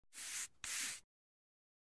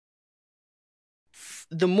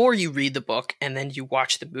the more you read the book and then you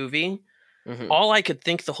watch the movie, all I could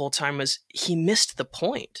think the whole time was he missed the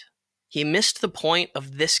point. He missed the point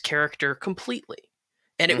of this character completely.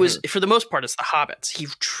 And it was, for the most part, it's the Hobbits. He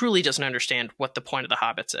truly doesn't understand what the point of the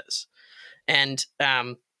Hobbits is. And,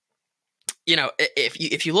 you know,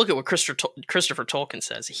 if you look at what Christopher Tolkien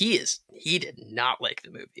says, he did not like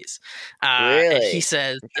the movies. Really? He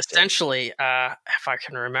says, essentially, if I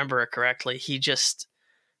can remember it correctly,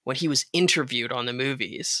 when he was interviewed on the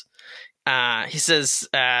movies, he says,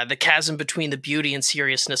 the chasm between the beauty and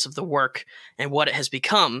seriousness of the work and what it has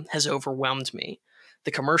become has overwhelmed me.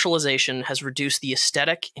 The commercialization has reduced the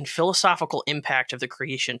aesthetic and philosophical impact of the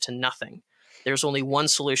creation to nothing. There's only one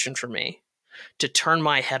solution for me: to turn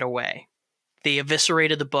my head away. They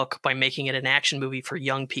eviscerated the book by making it an action movie for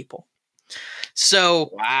young people. So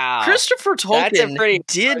wow, Christopher Tolkien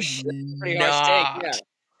did not.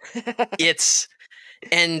 Yeah. It's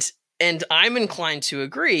and I'm inclined to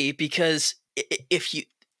agree, because if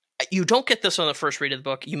you don't get this on the first read of the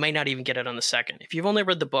book, you may not even get it on the second. If you've only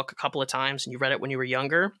read the book a couple of times and you read it when you were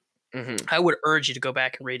younger, I would urge you to go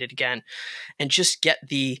back and read it again and just get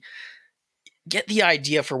the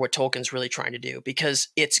idea for what Tolkien's really trying to do, because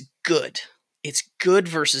it's good. It's good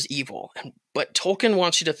versus evil. But Tolkien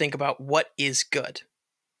wants you to think about what is good.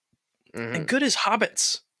 And good is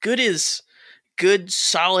hobbits. Good is good,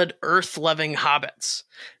 solid, earth-loving hobbits.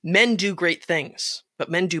 Men do great things, but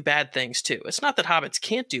men do bad things too. It's not that hobbits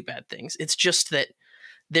can't do bad things. It's just that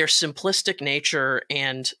their simplistic nature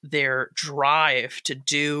and their drive to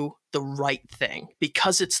do the right thing,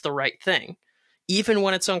 because it's the right thing, even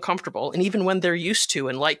when it's uncomfortable and even when they're used to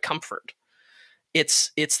and like comfort.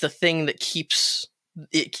 It's the thing that keeps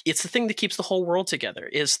it's the thing that keeps the whole world together,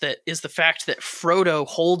 is the fact that Frodo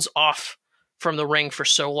holds off from the ring for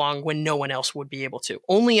so long when no one else would be able to.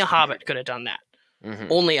 Only a hobbit could have done that.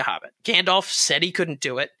 Only a hobbit. Gandalf said he couldn't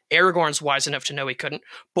do it. Aragorn's wise enough to know he couldn't.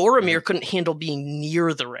 Boromir couldn't handle being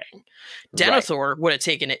near the ring. Denethor would have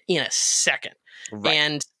taken it in a second.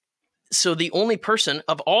 And so the only person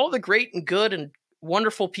of all the great and good and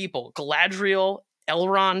wonderful people, Galadriel,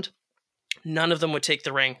 Elrond, none of them would take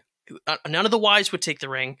the ring. None of the wise would take the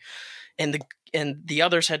ring, and the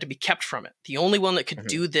others had to be kept from it. The only one that could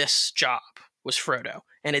do this job was Frodo,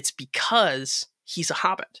 and it's because he's a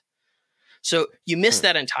hobbit. So you miss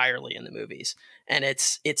that entirely in the movies, and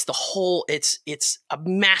it's a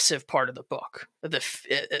massive part of the book. The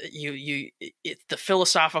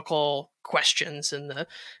philosophical questions and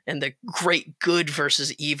the great good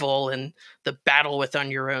versus evil and the battle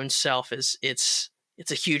within your own self it's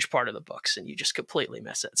a huge part of the books, and you just completely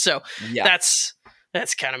miss it. So that's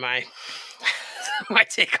kind of my my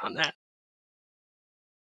take on that.